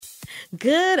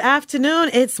Good afternoon.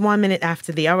 It's 1 minute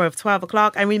after the hour of 12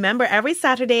 o'clock. And remember, every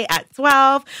Saturday at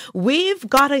 12, we've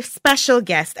got a special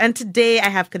guest. And today I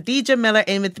have Khadija Miller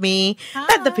in with me. Hi.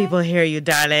 Let the people hear you,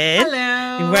 darling.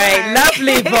 Hello. Right, Hi.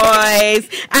 lovely voice.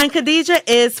 And Khadija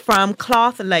is from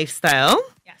Kloth Lifestyle.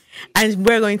 Yes. And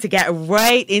we're going to get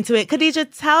right into it.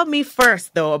 Khadija, tell me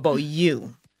first, though, about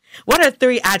you. What are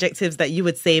 3 adjectives that you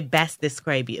would say best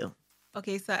describe you?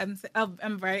 Okay, so I'm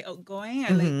very outgoing.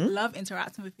 I love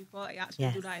interacting with people. I actually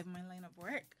do that in my line of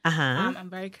work. I'm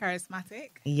very charismatic.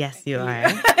 Yes, you are.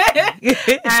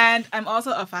 And I'm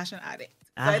also a fashion addict.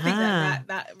 So I think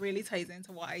that really ties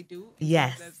into what I do.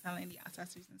 Yes. Selling the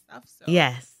accessories and stuff. So,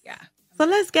 yes. Yeah. So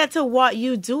let's get to what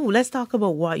you do. Let's talk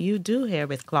about what you do here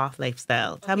with Kloth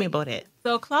Lifestyle. Tell me about it.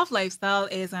 So Kloth Lifestyle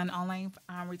is an online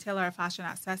retailer of fashion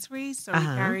accessories. So we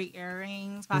carry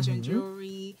earrings, fashion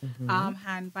jewelry,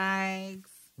 handbags,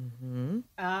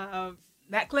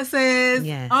 necklaces,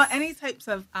 any types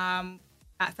of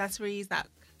accessories that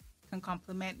can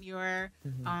complement your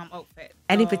outfit.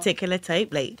 Any particular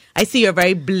type? Like, I see you're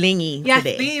very blingy today. Yes,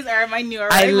 these are my new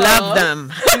arrivals. I love them.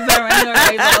 These are my new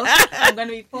arrivals. I'm going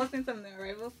to be posting some new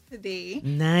arrivals today.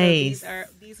 Nice. So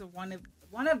these are one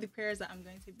of the pairs that I'm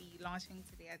going to be launching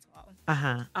today as well.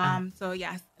 So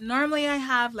yes, normally I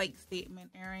have like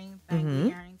statement earrings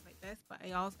and earrings like this, but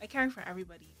I carry for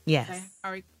everybody. Yes.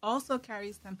 I also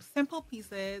carry some simple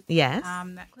pieces. Yes.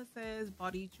 Necklaces,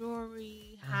 body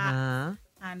jewelry, hats,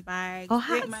 handbags. Oh,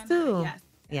 hats too. Yes.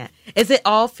 Yeah. Is it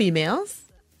all females?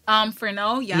 For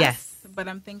now, yes. Yes. But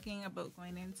I'm thinking about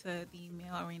going into the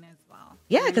male arena as well.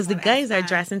 Yeah, because the guys are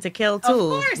dressing to kill too.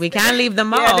 Of course. We can't leave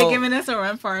them out. Yeah, they're giving us a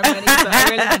run for our money, so I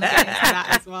really want to get into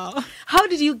that as well. How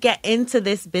did you get into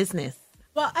this business?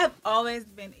 Well,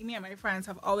 me and my friends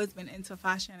have always been into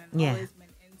fashion and always been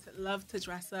love to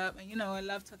dress up and, I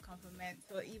love to compliment.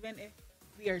 So even if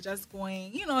we are just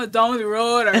going, down the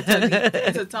road or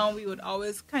to town, we would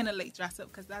always kind of like dress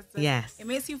up because it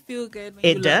makes you feel good when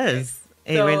you look good.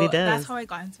 It really does. That's how I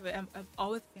got into it. I've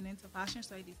always been into fashion,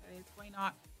 so I decided why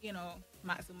not,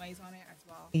 maximize on it as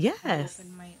well. Yes.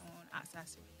 Open my own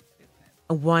accessory business.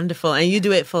 Wonderful. And you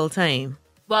do it full time?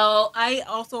 Well, I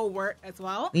also work as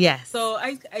well. Yes. So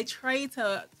I try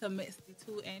to mix the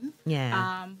two in.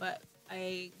 Yeah. But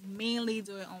I mainly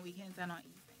do it on weekends and on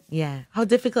evenings. Yeah. How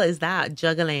difficult is that,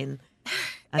 juggling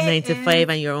a 9 to 5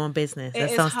 and your own business? That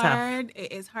sounds tough.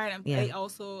 It is hard. I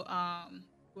also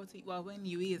when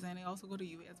UE is in, I also go to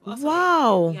UE as well. So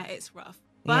wow. It's rough.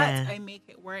 But I make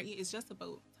it work. It's just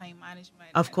about time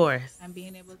management. Of course. And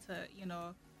being able to,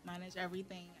 manage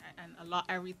everything and allot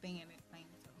everything in its time.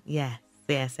 So. Yes.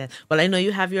 Well, I know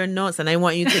you have your notes and I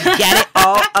want you to get it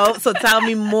all out. So tell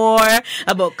me more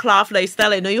about Kloth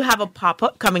Lifestyle. I know you have a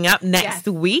pop-up coming up next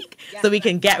week. Yes, so we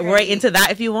can get right into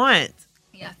that if you want.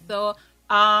 Yeah. So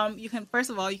you can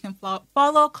follow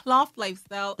Kloth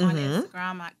Lifestyle on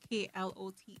Instagram at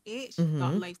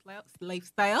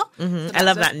KLOTH.lifestyle. So I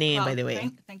love that name, by the way.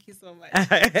 Thank you so much.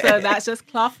 So that's just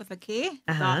Kloth with a K,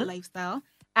 .lifestyle.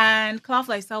 And Kloth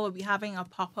Lifestyle will be having a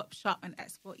pop-up shop and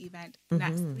expo event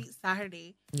next week,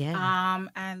 Saturday. Yeah.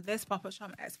 And this pop-up shop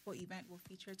and expo event will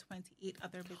feature 28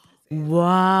 other businesses.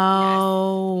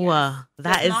 Wow. Yes.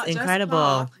 That is incredible.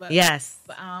 Kloth,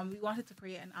 but we wanted to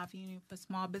create an avenue for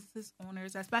small business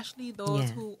owners, especially those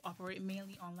who operate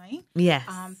mainly online. Yes.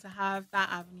 To have that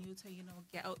avenue to,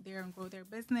 get out there and grow their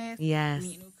business. Yes.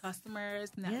 Meet new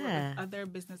customers, network with other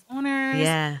business owners.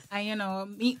 Yes. And,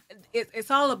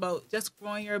 it's all about just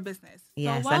growing your business.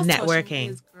 Yes, so and networking. Social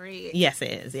media is great. Yes, it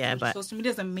is. Yeah, but social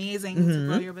media is amazing to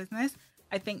grow your business.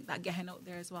 I think that getting out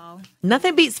there as well.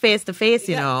 Nothing beats face to face,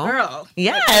 you know. Girl.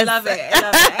 Yes. I love it.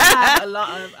 I have a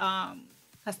lot of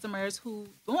customers who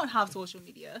don't have social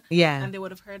media. Yeah. And they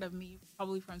would have heard of me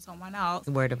probably from someone else.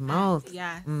 Word of mouth.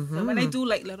 And, So when I do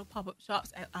like little pop-up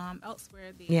shops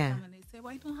elsewhere, they come and they say,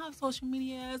 well, I don't have social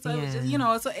media. So it was just,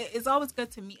 so it's always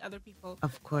good to meet other people.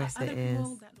 Of course it is. Other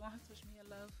people that don't have social media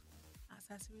love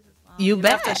accessories as well. You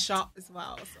bet. Love to shop as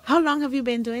well. So. How long have you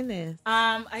been doing this?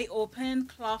 I opened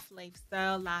Kloth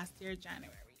Lifestyle last year,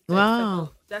 January. So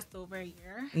wow. Just over a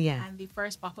year. Yeah. And the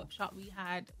first pop-up shop we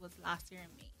had was last year in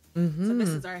May. So this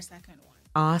is our second one.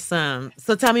 Awesome.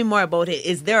 So tell me more about it.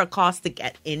 Is there a cost to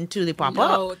get into the pop-up?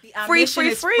 No, the admission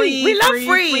is free. We love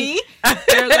free.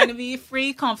 There's going to be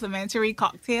free complimentary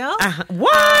cocktails.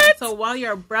 What? So while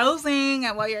you're browsing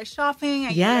and while you're shopping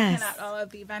and you're looking at all of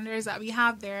the vendors that we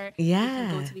have there, you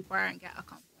can go to the bar and get a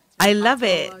complimentary I love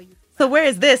it. So where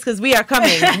is this? Because we are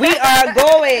coming. We are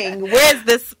going. Where's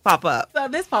this pop-up? So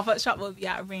this pop-up shop will be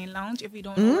at Rain Lounge. If you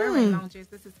don't know where Rain Lounge is,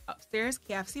 this is upstairs,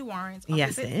 KFC Warrens.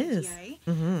 Yes, it is.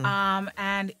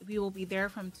 And we will be there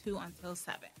from 2 until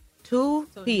 7. 2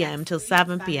 So p.m. till next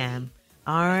 7 week, p.m.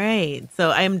 All right. So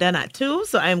I am done at 2,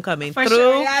 so I am coming For through.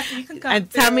 sure, yes, you can come And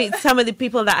through. tell me some of the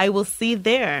people that I will see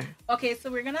there. Okay, so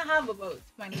we're gonna have about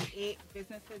 28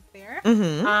 businesses there.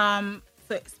 Mm-hmm.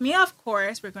 So it's me, of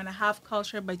course. We're gonna have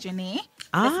Culture by Janae.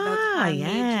 That's about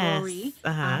handmade jewelry.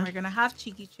 We're gonna have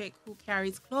Cheeky Chick, who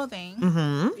carries clothing.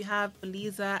 Mm-hmm. We have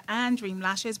Beliza and Dream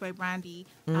Lashes by Brandy.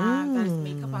 That is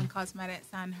makeup and cosmetics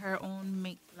and her own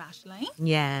make lash line.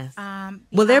 Yes.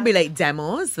 We Will there have- be like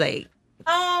demos? Like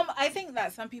I think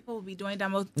that some people will be doing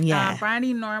demos. Yeah.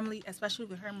 Brandy normally, especially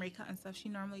with her makeup and stuff, she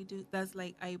normally does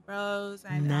like eyebrows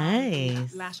and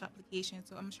Nice. lash application.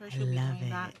 So I'm sure she'll be love doing it.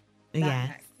 that Yes.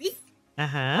 next week.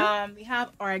 Uh-huh. We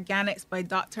have Organics by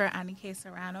Dr. Annie K.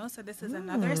 Serrano. So this is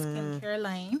another skincare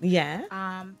line. Yeah.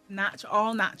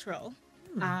 All natural.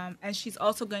 And she's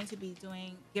also going to be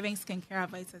giving skincare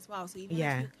advice as well. So even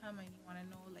if you come and you want to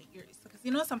know like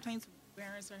because sometimes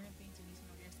wearing certain things you need to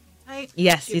know your skin type.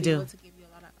 Yes, she'll you be do. able to give you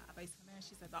a lot of advice from there.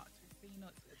 She's a doctor, so you know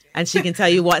it's legit. And she can tell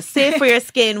you what's safe for your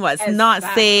skin, what's not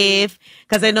safe.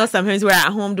 Because I know sometimes we're at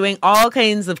home doing all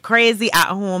kinds of crazy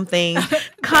at-home things.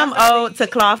 Come out to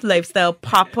Kloth Lifestyle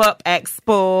Pop-Up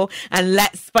Expo and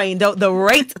let's find out the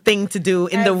right thing to do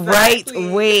in the right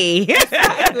way.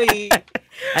 Exactly.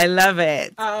 I love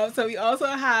it. So we also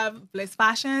have Bliss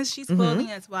Fashions. She's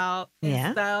clothing as well.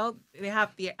 Yeah. Style. They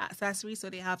have the accessories, so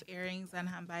they have earrings and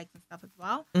handbags and stuff as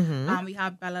well. We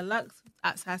have Bella Lux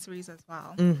accessories as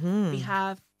well. We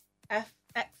have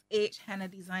FXH Henna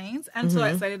Designs. I'm so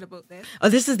excited about this. Oh,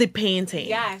 this is the painting.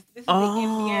 Yes, this is the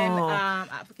Indian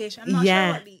application. I'm not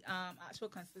sure what the actual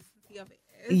consistency of it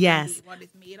is. Yes. What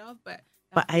it's made of, but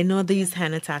I know these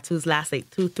henna tattoos last like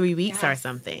 2-3 weeks or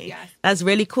something. Yes. That's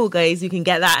really cool, guys. You can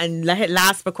get that and let it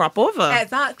last for crop over.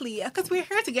 Exactly. Because we're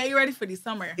here to get you ready for the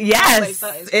summer. Yes.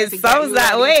 It sounds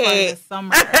that way.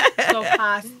 Summer. So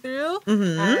pass through.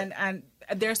 And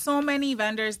there's so many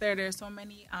vendors there. There's so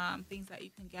many things that you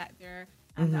can get there.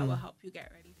 And that will help you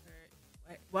get ready for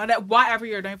whatever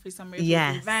you're doing for summer.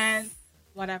 Yes. Events.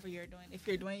 Whatever you're doing. If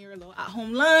you're doing your little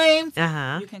at-home lines,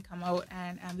 Uh-huh. you can come out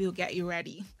and we'll get you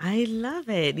ready. I love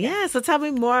it. Yeah. So tell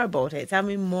me more about it. Tell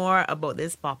me more about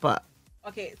this pop-up.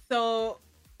 Okay. So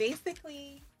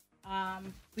basically,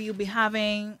 we'll be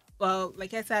having, well,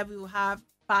 like I said, we will have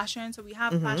fashion. So we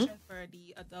have fashion for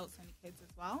the adults and the kids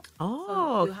as well. Oh,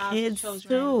 so we'll have kids children,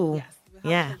 too. Yes.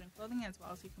 We'll have children clothing as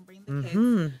well. So you can bring the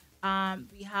kids.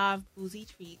 We have boozy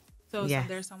treats. So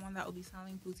there's someone that will be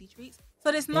selling boozy treats. So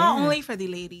it's not only for the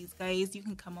ladies, guys. You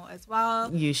can come out as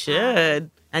well. You should.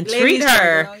 And treat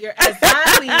her.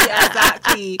 Exactly.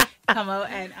 Come out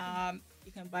and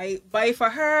you can buy for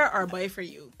her or buy for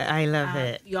you. I love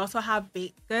it. You also have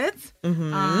baked goods.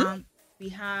 We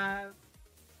have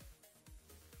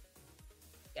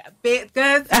baked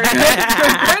goods.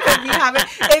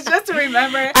 It's just to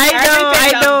remember.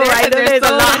 I know. There's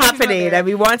a lot happening, there. and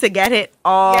we want to get it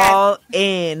all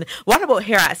in. What about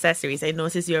hair accessories? I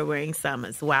noticed you're wearing some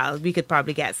as well. We could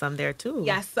probably get some there too.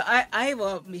 Yes, so I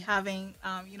will be having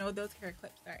those hair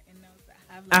clips that are in those that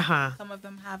have like, some of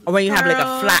them have. Or when you have like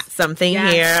a flat something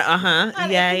here.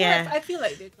 And Yeah. I feel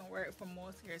like they can work for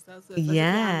most hairstyles. So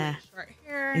yeah. Like short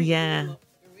hair. Yeah.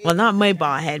 Well, not my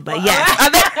bald head, but yes.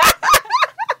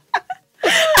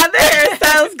 Other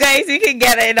hairstyles, guys, you can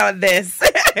get in on this.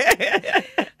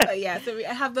 But yeah, so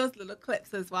I have those little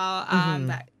clips as well.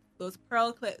 Those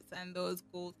pearl clips and those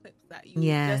gold clips that you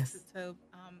just to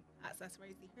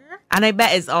accessorize the hair. And I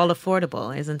bet it's all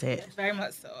affordable, isn't it? Yes, very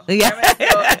much so. Yeah. Very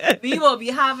much so. We will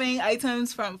be having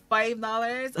items from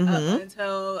 $5 up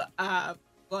until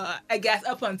I guess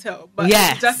up until, but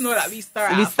just know that we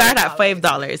start at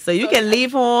 $5. So you can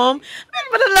leave home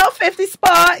with a little 50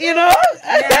 spot, you know?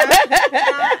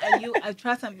 And I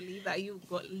trust and believe that you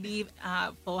leave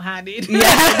full-handed.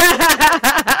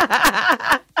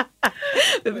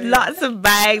 With lots of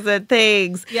bags and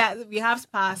things. Yeah, we have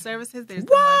spa services.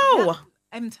 Wow!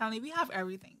 I'm telling you, we have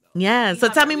everything. Yeah, so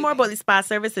tell me more about the spa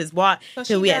services. What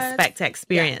do we expect to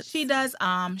experience? Yeah, she does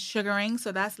sugaring,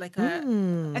 so that's like I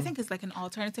think it's like an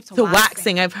alternative to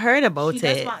waxing. I've heard about it. She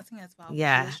does waxing as well.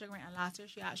 Yeah. Sugaring, and last year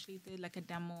she actually did like a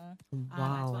demo. Wow.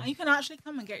 As well. And you can actually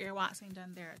come and get your waxing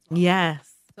done there as well.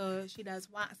 Yes. So she does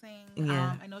waxing.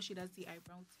 Yeah. I know she does the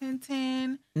eyebrow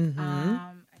tinting. And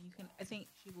you can. I think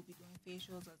she will be doing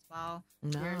facials as well.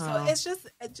 No. So it's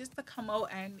just to come out,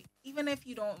 and even if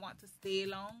you don't want to stay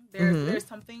long, there's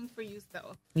something for you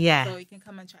still. Yeah. So you can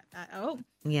come and check that out.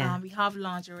 Yeah. We have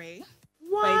lingerie.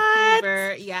 by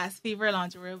Fever. Yes, Fever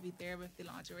Lingerie will be there with the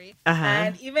lingerie.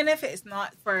 And even if it's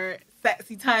not for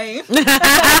sexy time, you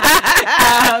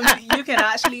can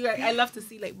actually wear. I love to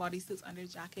see like bodysuits under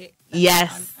jacket.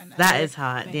 Yes, that is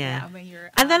hot. Yeah. When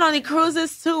you're, and then on the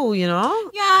cruises too, you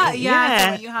know. Yeah.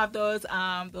 So when you have those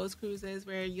cruises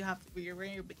where you're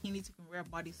wearing your bikinis, you can wear a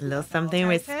bodysuit. A little something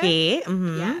risky.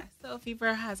 Yeah. So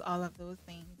Fever has all of those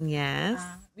things. Yes.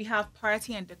 We have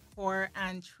party and decor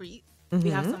and treats.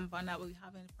 We have some fun that we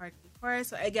have in party decor.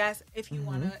 So I guess if you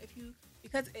wanna,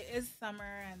 because it is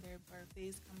summer and their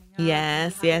birthdays coming up.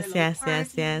 Yes.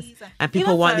 And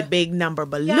people want the big number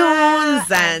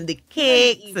balloons and the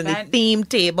cakes and the theme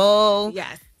table.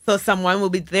 Yes. So someone will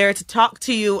be there to talk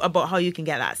to you about how you can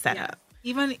get that set up.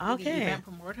 Even the event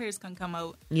promoters can come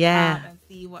out and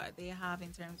see what they have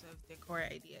in terms of decor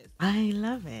ideas. I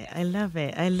love it.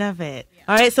 Yeah.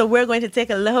 All right, so we're going to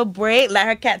take a little break, let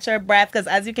her catch her breath, because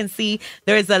as you can see,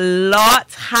 there is a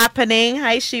lot happening.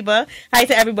 Hi, Sheba. Hi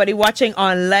to everybody watching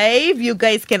on live. You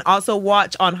guys can also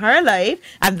watch on her live,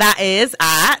 and that is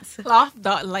at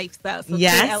Kloth.lifestyle. So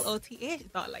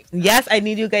KLOTH.lifestyle. Yes, I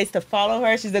need you guys to follow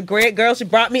her. She's a great girl. She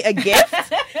brought me a gift,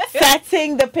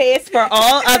 setting the pace for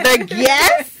all other guests.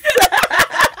 Yes.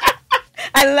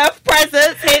 I love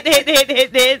presents. Hit.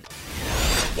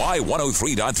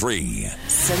 Y103.3.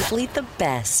 Simply the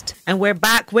best. And we're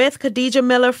back with Khadija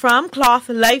Miller from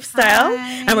Kloth Lifestyle.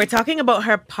 Hi. And we're talking about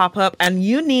her pop-up. And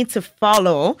you need to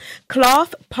follow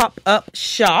Kloth Pop-Up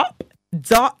Shop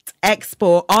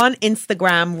 .expo on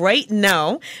Instagram right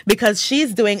now because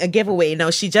she's doing a giveaway. Now,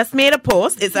 she just made a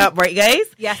post. It's up, right, guys?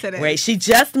 Yes, it is. Right, she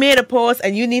just made a post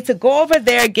and you need to go over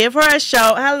there, give her a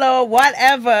shout, hello,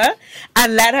 whatever,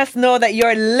 and let us know that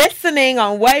you're listening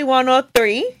on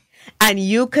Y103 and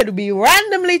you could be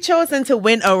randomly chosen to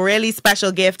win a really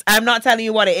special gift. I'm not telling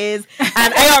you what it is,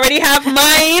 and I already have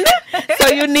mine, so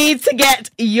you need to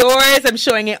get yours. I'm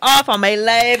showing it off on my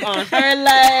live, on her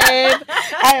live.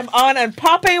 I am on and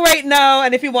popping right now,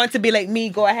 and if you want to be like me,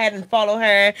 go ahead and follow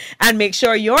her, and make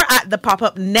sure you're at the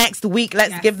pop-up next week.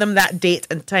 Let's give them that date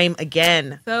and time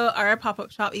again. So our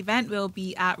pop-up shop event will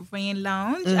be at Rain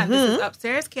Lounge, and this is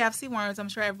upstairs, KFC Warrens. I'm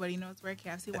sure everybody knows where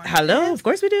KFC Warrens is. Hello, of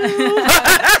course we do.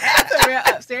 So we're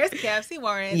upstairs, KFC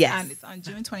Warrens, and it's on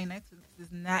June 29th. So this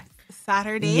is next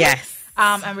Saturday. Yes.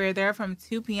 And we're there from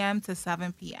 2 p.m. to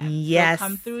 7 p.m. Yes. So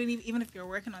come through, even if you're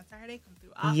working on Saturday, come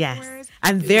through afterwards. Yes.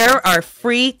 And there are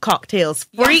free cocktails,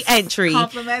 free entry,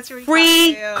 complimentary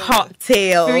free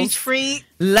cocktails, free treats,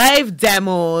 live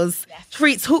demos,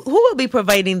 treats. Who will be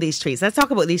providing these treats? Let's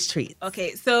talk about these treats.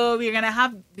 Okay, so we're going to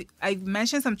have, I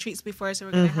mentioned some treats before, so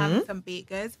we're going to have some baked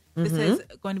goods. This is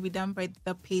going to be done by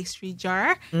the pastry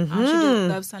jar. She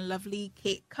does some lovely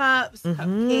cake cups,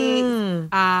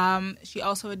 cupcakes. She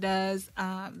also does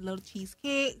little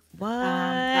cheesecakes.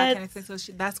 That kind of thing. So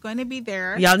that's going to be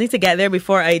there. Y'all need to get there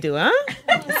before I do, huh?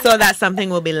 So that something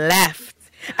will be left.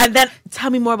 And then tell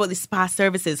me more about the spa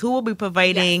services. Who will be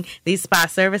providing these spa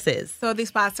services? So the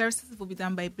spa services will be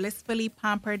done by Blissfully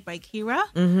Pampered by Kira.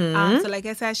 So like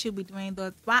I said, she'll be doing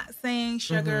the waxing,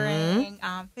 sugaring,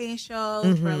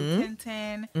 facials, brow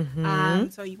tinting.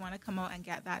 So you want to come out and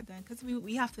get that done because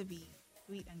we have to be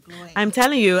sweet and glowing. I'm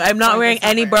telling you, I'm not wearing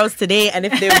any brows today, and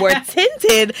if they were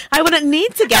tinted, I wouldn't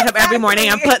need to get up every morning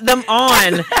and put them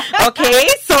on. Okay,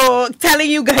 so telling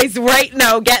you guys right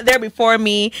now, get there before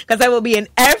me because I will be in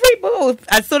every booth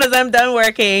as soon as I'm done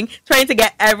working, trying to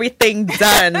get everything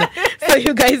done. So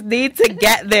you guys need to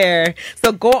get there.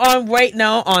 So go on right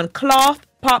now on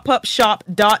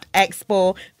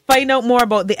clothpopupshop.expo. Find out more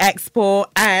about the expo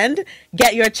and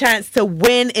get your chance to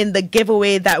win in the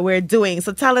giveaway that we're doing.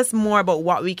 So tell us more about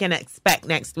what we can expect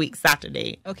next week,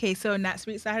 Saturday. Okay, so next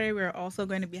week, Saturday, we're also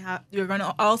going to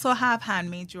also have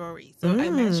handmade jewelry. So I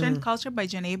mentioned Culture by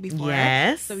Janae before.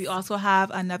 Yes. So we also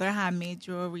have another handmade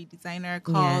jewelry designer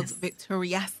called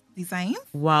Victoria's Designs.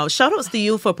 Wow. Shout outs to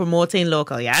you for promoting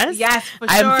local, yes? Yes, for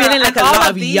sure. I'm feeling like a lot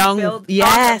of young... All of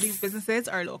these businesses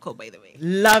are local, by the way.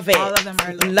 Love it. All of them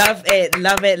are local. Love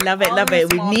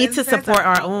it. We need to support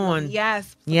our own.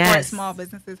 Yes. Support small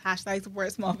businesses. #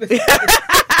 support small businesses.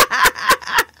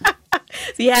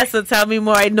 Yeah, so tell me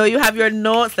more. I know you have your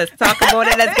notes. Let's talk about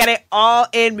it. Let's get it all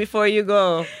in before you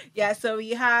go. Yeah, so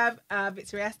we have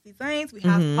Victoria's Designs. We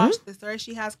have Posh the Sir.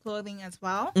 She has clothing as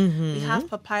well. We have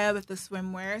Papaya with the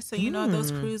swimwear. So, you know,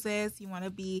 those cruises, you want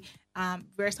to be,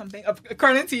 wear something,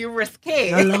 according to you,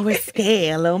 risque. A little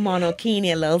risque, a little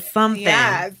monokini, a little something.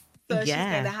 Yes. So she's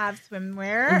going to have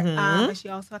swimwear. And she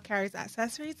also carries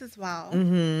accessories as well.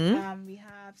 We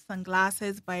have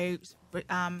sunglasses by...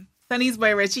 Sunny's by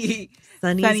Richie.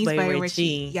 Sunny's by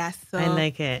Richie. Yes. So, I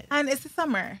like it. And it's the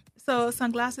summer. So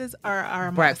sunglasses are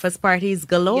our breakfast parties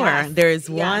galore. Yes. There's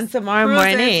one tomorrow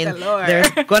Cruises morning. galore. There's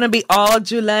gonna be all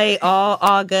July, all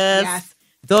August. Yes.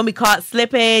 Don't be caught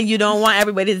slipping. You don't want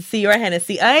everybody to see your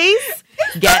Hennessy ice.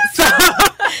 Get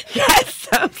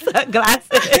some sunglasses.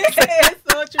 It's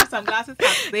so true. Sunglasses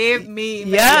have saved me.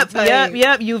 Yep.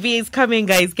 UV is coming,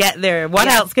 guys. Get there. What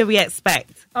else can we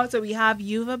expect? Also, we have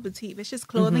Yuva Boutique, which is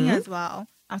clothing as well.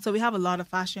 So we have a lot of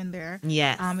fashion there.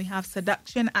 Yes. We have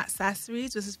Seduction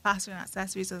Accessories, which is fashion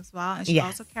accessories as well. And she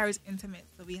also carries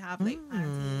intimates. So we have like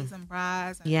panties and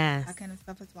bras and that kind of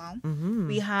stuff as well.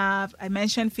 We have, I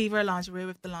mentioned Fever Lingerie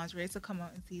with the lingerie. So come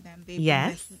out and see them. They've been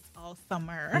the heat all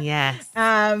summer. Yes.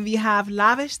 We have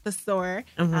Lavish the store.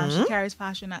 She carries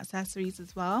fashion accessories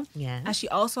as well. Yeah. And she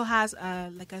also has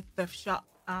like a thrift shop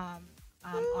arm.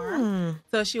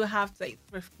 So she will have like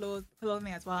thrift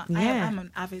clothing as well. Yeah. I'm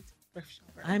an avid thrift shopper.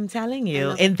 I'm telling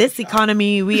you, in this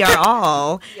economy, we are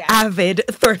all avid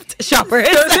thrift shoppers.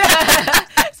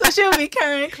 So she'll be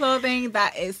carrying clothing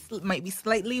that might be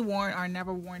slightly worn or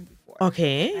never worn before.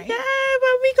 Okay. Right? Yeah,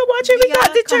 but we can watch it. We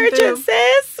got detergent,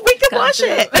 sis. We can wash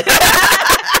it.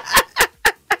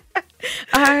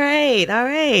 All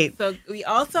right. So we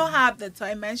also have so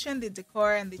I mentioned the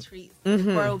decor and the treats. The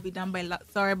decor will be done by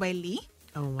Luxor by Lee.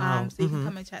 Oh, wow. So you can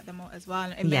come and check them out as well.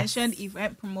 And I mentioned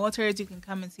event promoters. You can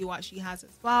come and see what she has as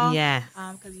well. Yes.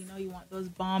 Because you want those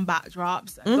bomb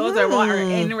backdrops. And those are what are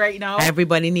in right now.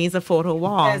 Everybody needs a photo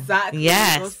wall. Exactly.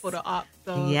 Yes. Those photo ops.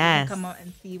 So you can come out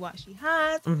and see what she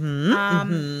has. We're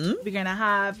going to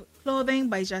have clothing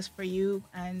by Just For You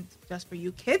and Just For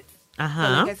You Kids. So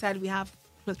like I said, we have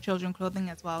children clothing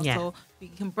as well. Yeah. So you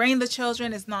can bring the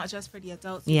children. It's not just for the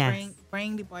adults. Yes.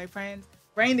 Bring the boyfriends.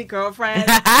 Bring the girlfriends,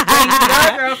 bring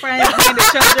your girlfriends, bring the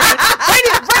children, bring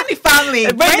the family,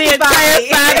 bring the entire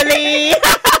family.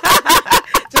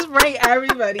 Just bring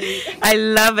everybody. I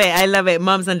love it.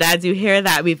 Moms and dads, you hear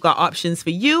that? We've got options for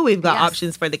you. We've got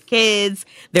options for the kids.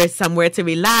 There's somewhere to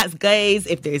relax, guys.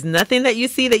 If there's nothing that you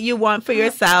see that you want for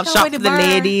yourself, shop for the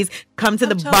ladies. Come to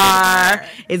the bar.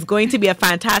 It's going to be a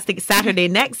fantastic Saturday.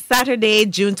 Next Saturday,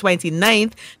 June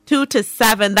 29th, 2 to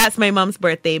 7. That's my mom's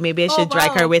birthday. Maybe I should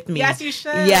drag her with me. Yes, you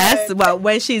should. Yes. Well,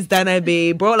 when she's done, I'll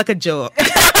be broke like a joke.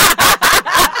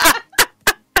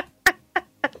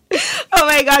 Oh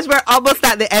my gosh, we're almost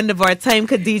at the end of our time,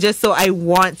 Khadija. So I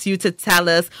want you to tell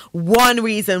us one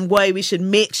reason why we should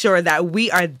make sure that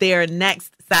we are there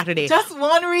next Saturday. Just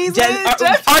one reason. Or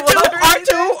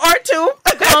two.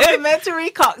 Complimentary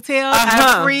cocktails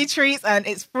and free treats, and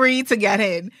it's free to get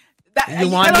in. I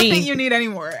don't think you need any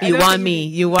more. You want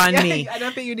me. I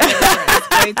don't think you need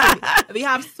any more. We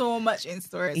have so much in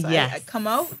store. So come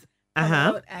out.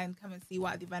 Out and come and see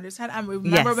what the vendors had. And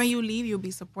remember, when you leave, you'll be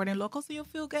supporting local, so you'll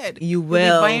feel good. You will.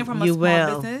 You'll be buying from a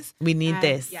small business. We need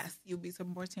this. Yes, you'll be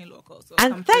supporting local. So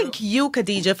and thank you,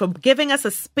 Khadija, for giving us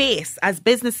a space as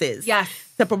businesses. Yes.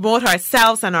 To promote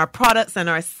ourselves and our products and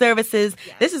our services.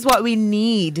 Yes. This is what we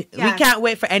need. Yes. We can't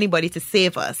wait for anybody to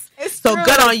save us. So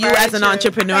good on you as an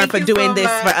entrepreneur for doing this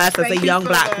for us as a young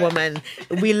black woman.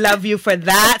 We love you for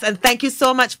that. And thank you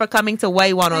so much for coming to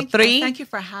Y103. Thank you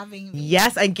for having me.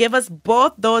 Yes, and give us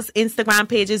both those Instagram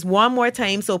pages one more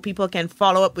time so people can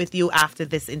follow up with you after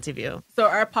this interview. So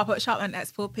our pop-up shop and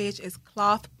expo page is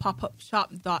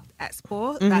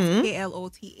clothpopupshop.expo. That's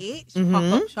KLOTH,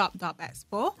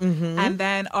 popupshop.expo. And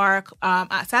then our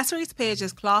accessories page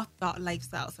is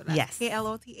cloth.lifestyle. So that's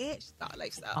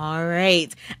KLOTH.lifestyle. All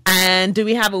right. And do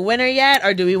we have a winner yet,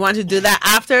 or do we want to do that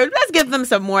after? Let's give them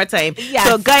some more time. Yes.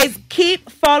 So guys,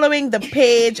 keep following the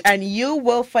page and you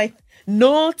will find...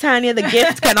 No, Tanya, the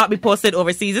gift cannot be posted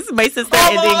overseas. This is my sister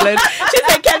in England. She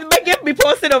said, can my gift be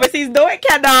posted overseas? No, it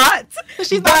cannot.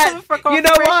 She's not for you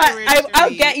know what? I'll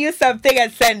get you something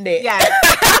and send it. Yes.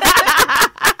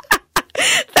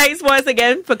 Thanks once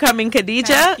again for coming,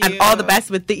 Khadija. And all the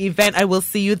best with the event. I will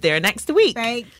see you there next week. Thank